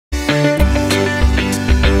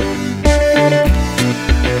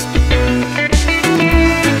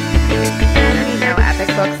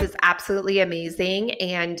absolutely amazing.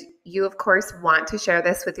 And you, of course, want to share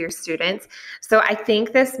this with your students. So I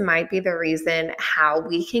think this might be the reason how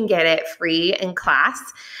we can get it free in class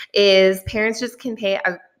is parents just can pay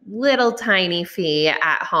a little tiny fee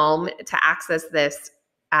at home to access this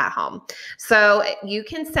at home. So you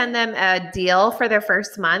can send them a deal for their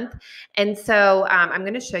first month. And so I'm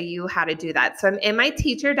going to show you how to do that. So I'm in my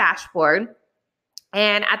teacher dashboard.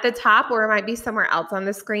 And at the top, or it might be somewhere else on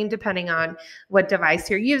the screen, depending on what device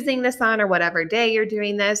you're using this on or whatever day you're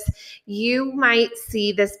doing this, you might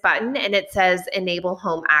see this button and it says Enable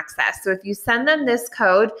Home Access. So if you send them this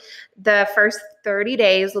code, the first 30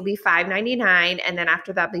 days will be $5.99, and then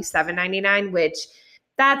after that will be $7.99, which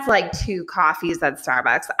that's like 2 coffees at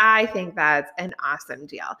Starbucks. I think that's an awesome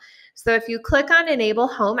deal. So if you click on Enable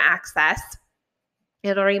Home Access,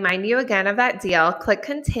 it'll remind you again of that deal. Click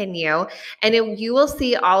continue, and you will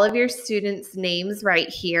see all of your students' names right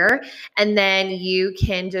here. And then you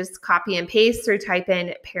can just copy and paste or type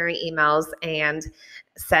in parent emails and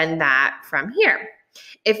send that from here.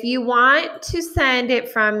 If you want to send it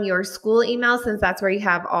from your school email, since that's where you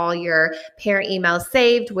have all your parent emails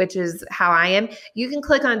saved, which is how I am, you can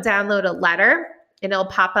click on download a letter and it'll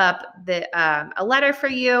pop up a letter for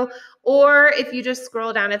you. Or if you just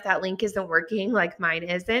scroll down, if that link isn't working like mine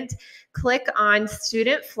isn't, click on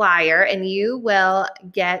student flyer and you will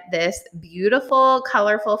get this beautiful,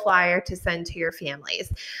 colorful flyer to send to your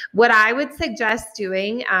families. What I would suggest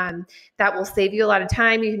doing that will save you a lot of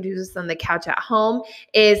time, you can do this on the couch at home,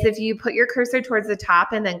 is if you put your cursor towards the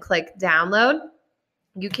top and then click download,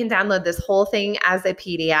 you can download this whole thing as a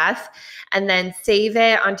PDF and then save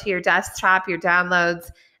it onto your desktop, your downloads,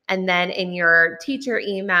 and then in your teacher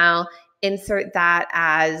email, insert that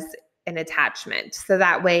as an attachment. So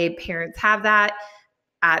that way parents have that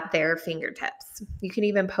at their fingertips. You can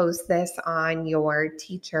even post this on your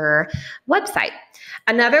teacher website.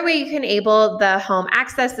 Another way you can enable the home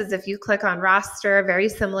access is if you click on roster, very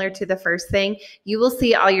similar to the first thing, you will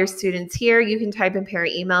see all your students here. You can type in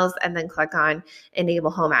parent emails and then click on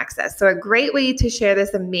enable home access. So a great way to share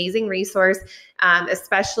this amazing resource,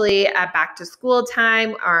 especially at back to school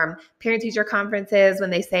time, parent teacher conferences,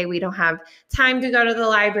 when they say we don't have time to go to the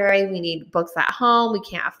library, we need books at home, we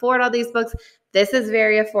can't afford all these books. This is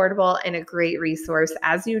very affordable and a great resource,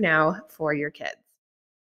 as you know, for your kids.